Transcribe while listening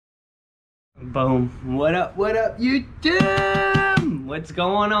Boom. What up, YouTube? What's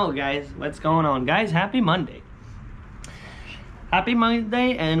going on, guys? What's going on, guys? Happy Monday. Happy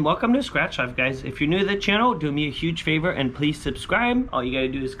Monday and welcome to Scratch Life, guys. If you're new to the channel, do me a huge favor and please subscribe. All you gotta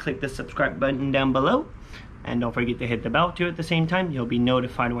do is click the subscribe button down below. And don't forget to hit the bell too at the same time. You'll be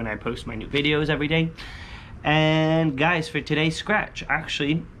notified when I post my new videos every day. And guys, for today's Scratch,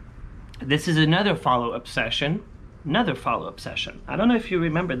 actually, this is another follow-up session. I don't know if you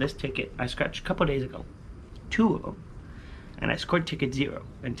remember this ticket I scratched a couple days ago. 2 of them. And I scored ticket 0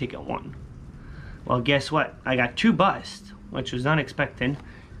 and ticket 1. Well, guess what? I got 2 busts, which was unexpected,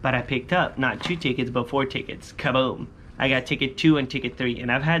 but I picked up not 2 tickets, but 4 tickets. Kaboom. I got ticket 2 and ticket 3.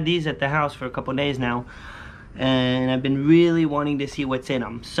 And I've had these at the house for a couple days now. And I've been really wanting to see what's in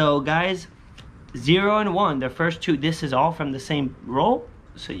them. So, guys, 0 and 1, the first 2, this is all from the same roll.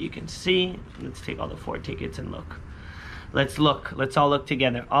 So you can see. Let's take all the 4 tickets and look. Let's all look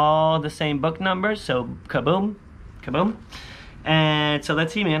together. All the same book numbers, so kaboom, kaboom. And so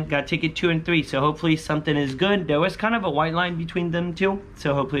let's see, man. Got ticket 2 and 3, so hopefully something is good. There was kind of a white line between them two,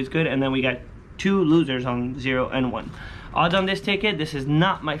 so hopefully it's good. And then we got 2 losers on 0 and 1. Odds on this ticket, this is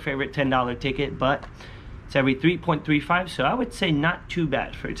not my favorite $10 ticket, but it's every 3.35, so I would say not too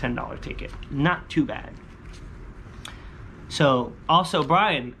bad for a $10 ticket. Not too bad. So, also,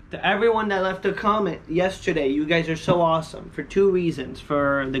 Brian, to everyone that left a comment yesterday, you guys are so awesome for 2 reasons.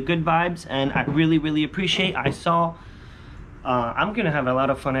 For the good vibes, and I really, really appreciate. I saw, I'm going to have a lot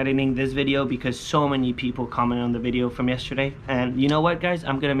of fun editing this video because so many people commented on the video from yesterday. And you know what, guys?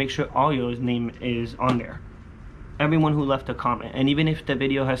 I'm going to make sure all your name is on there. Everyone who left a comment. And even if the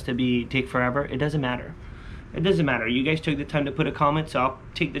video has to take forever, it doesn't matter. It doesn't matter. You guys took the time to put a comment, so I'll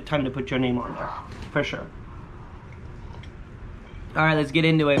take the time to put your name on there. For sure. Alright, let's get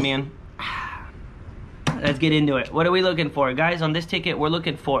into it, man. Let's get into it. What are we looking for? Guys, on this ticket, we're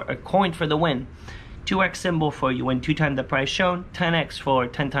looking for a coin for the win. 2x symbol for you win 2 times the price shown. 10x for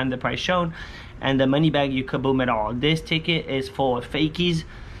 10 times the price shown. And the money bag, you kaboom it all. This ticket is full of fakies.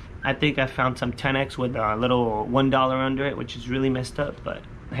 I think I found some 10x with a little $1 under it, which is really messed up. But,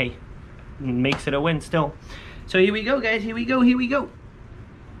 hey, makes it a win still. So here we go, guys. Here we go.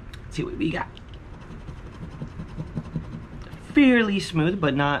 Let's see what we got. Fairly smooth,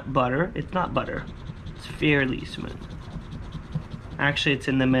 but not butter. It's not butter. It's fairly smooth. Actually, it's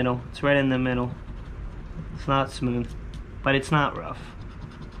in the middle. It's right in the middle. It's not smooth, but it's not rough.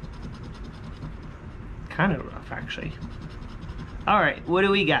 Kind of rough, actually. All right, what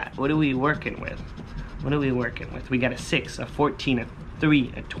do we got? What are we working with? We got a 6, a 14, a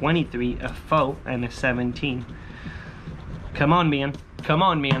 3, a 23, a 4, and a 17. Come on,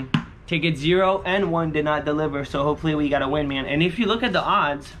 man. Ticket 0 and 1 did not deliver, so hopefully we got a win, man. And if you look at the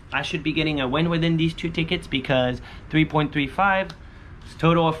odds, I should be getting a win within these 2 tickets because 3.35 is a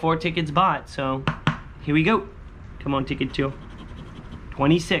total of 4 tickets bought. So here we go. Come on, ticket 2.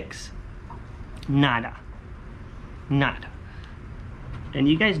 26. Nada. And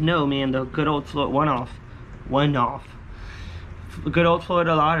you guys know, man, the good old Florida one off. Good old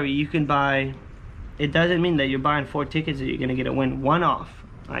Florida lottery. You can buy. It doesn't mean that you're buying 4 tickets that you're gonna get a win. 1 off.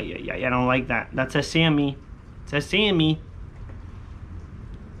 I don't like that. That's a Sammy. It's a Sammy.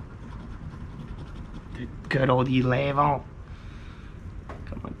 The good old 11. Come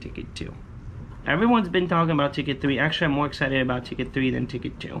on, ticket 2. Everyone's been talking about ticket 3. Actually, I'm more excited about ticket 3 than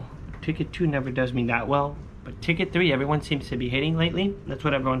ticket 2. Ticket 2 never does me that well. But ticket 3, everyone seems to be hitting lately. That's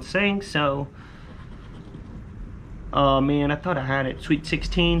what everyone's saying, so... Oh, man, I thought I had it. Sweet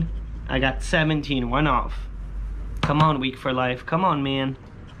 16. I got 17. 1 off. Come on, Week for Life. Come on, man.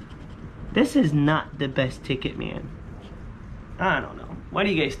 This is not the best ticket, man. I don't know. What do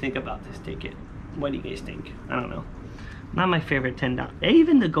you guys think about this ticket? What do you guys think? I don't know. Not my favorite $10. I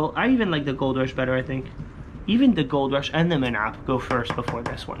even like the Gold Rush better, I think. Even the Gold Rush and the Minap go first before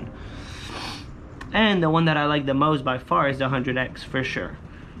this one. And the one that I like the most by far is the 100X for sure.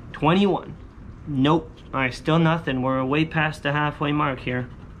 21. Nope. Alright, still nothing. We're way past the halfway mark here.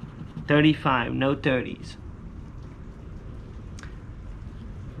 35. No 30s.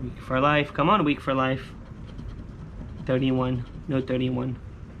 Week for Life. Come on, Week for Life. 31. No 31.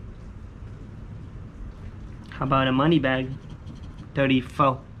 How about a money bag?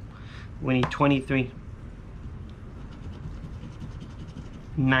 34. We need 23.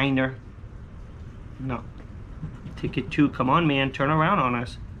 9er. No. Ticket 2. Come on, man. Turn around on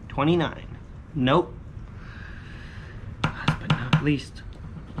us. 29. Nope. Last but not least.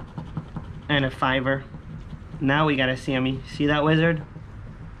 And a 5er. Now we got a Sammy. See that, wizard?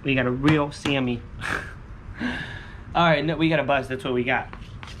 We got a real Sammy. Alright, no, we got a bust. That's what we got.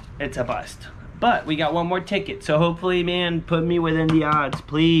 It's a bust. But we got one more ticket. So hopefully, man, put me within the odds.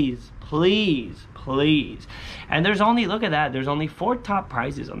 Please. please, please. And there's only, look at that, there's only 4 top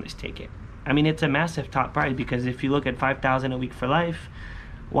prizes on this ticket. I mean, it's a massive top prize, because if you look at $5,000 a week for life,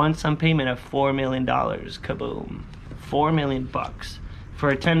 one sum payment of $4 million, kaboom, $4 million bucks. For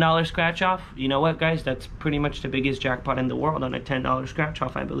a $10 scratch off, you know what, guys? That's pretty much the biggest jackpot in the world on a $10 scratch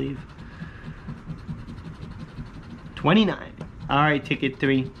off, I believe. 29. All right, ticket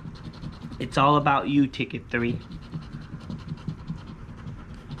 3. It's all about you, ticket 3.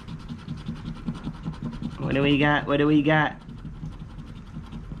 What do we got? What do we got?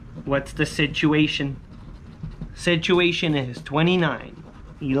 What's the situation? Situation is 29,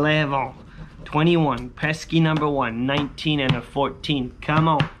 11, 21, pesky number 1, 19, and a 14. Come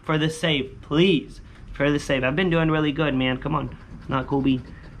on, for the save, please. For the save. I've been doing really good, man. Come on. Not cool bean.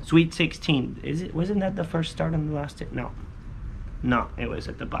 Sweet 16. Is it? Wasn't that the first start on the last hit? No. No, it was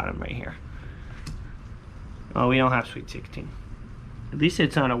at the bottom right here. Oh, we don't have Sweet 16. At least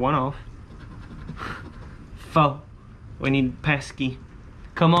it's not a one-off. Foe. We need pesky.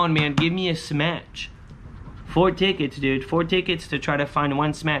 Come on, man. Give me a smash. 4 tickets, dude. 4 tickets to try to find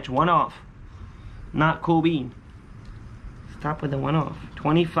one smash. One off. Not cool bean. Stop with the one off.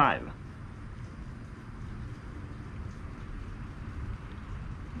 25.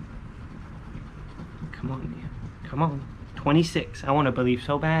 Come on, man. Come on. 26. I want to believe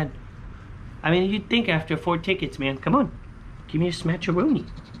so bad. I mean, you'd think after 4 tickets, man. Come on. Give me a smatch-a-rooney.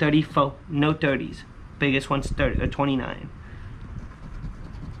 34. No 30s. Biggest one's 29.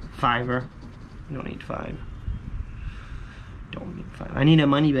 Fiver. Don't need 5. Don't need 5. I need a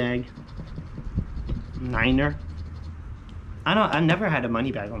money bag. 9er. I've never had a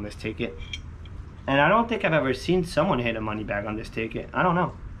money bag on this ticket. And I don't think I've ever seen someone hit a money bag on this ticket. I don't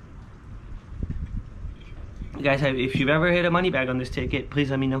know. You guys, if you've ever hit a money bag on this ticket, please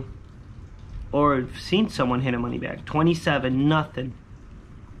let me know. Or seen someone hit a money bag. 27, nothing.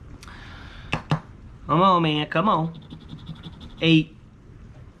 Come on, man, come on. 8.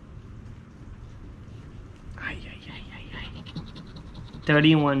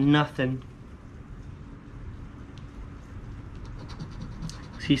 31, nothing.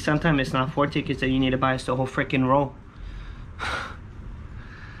 See, sometimes it's not 4 tickets that you need to buy, it's the whole freaking roll.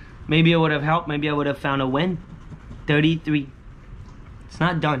 Maybe it would have helped, maybe I would have found a win. 33. It's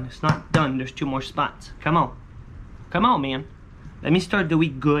not done, it's not done. There's 2 more spots. Come on. Come on, man. Let me start the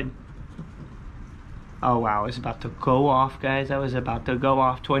week good. Oh, wow, it's about to go off, guys. I was about to go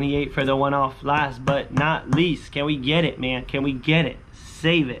off. 28 for the one off. Last but not least. Can we get it, man? Can we get it?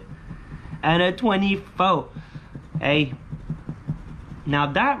 Save it. And a 24. Hey.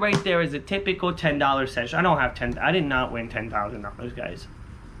 Now, that right there is a typical $10 session. I don't have 10. I did not win $10,000, guys.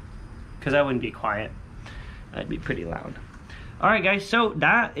 Because I wouldn't be quiet. I'd be pretty loud. All right, guys. So,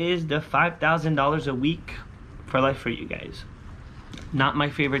 that is the $5,000 a week for life for you guys. Not my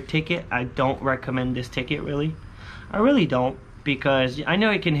favorite ticket. I don't recommend this ticket, really. I really don't, because I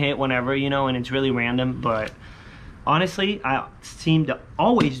know it can hit whenever, you know, and it's really random, but honestly, I seem to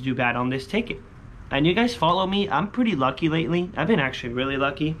always do bad on this ticket. And you guys follow me. I'm pretty lucky lately. I've been actually really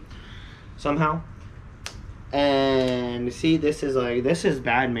lucky somehow. And see, this is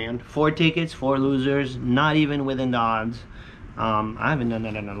bad, man. 4 tickets, 4 losers, not even within the odds. I haven't done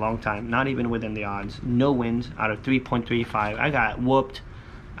that in a long time. Not even within the odds. No wins out of 3.35. I got whooped.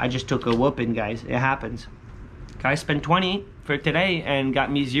 I just took a whooping, guys. It happens. Guys spent 20 for today and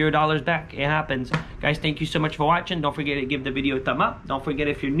got me $0 back. It happens. Guys, thank you so much for watching. Don't forget to give the video a thumb up. Don't forget,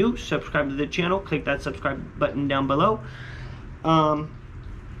 if you're new, subscribe to the channel. Click that subscribe button down below. And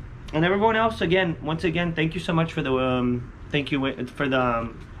everyone else, once again, thank you so much for the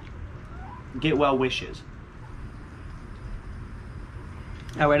get well wishes.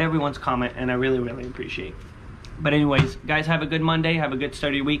 I read everyone's comment, and I really, really appreciate it. But anyways, guys, have a good Monday. Have a good,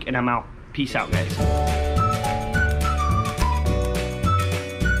 sturdy week, and I'm out. Peace out, guys.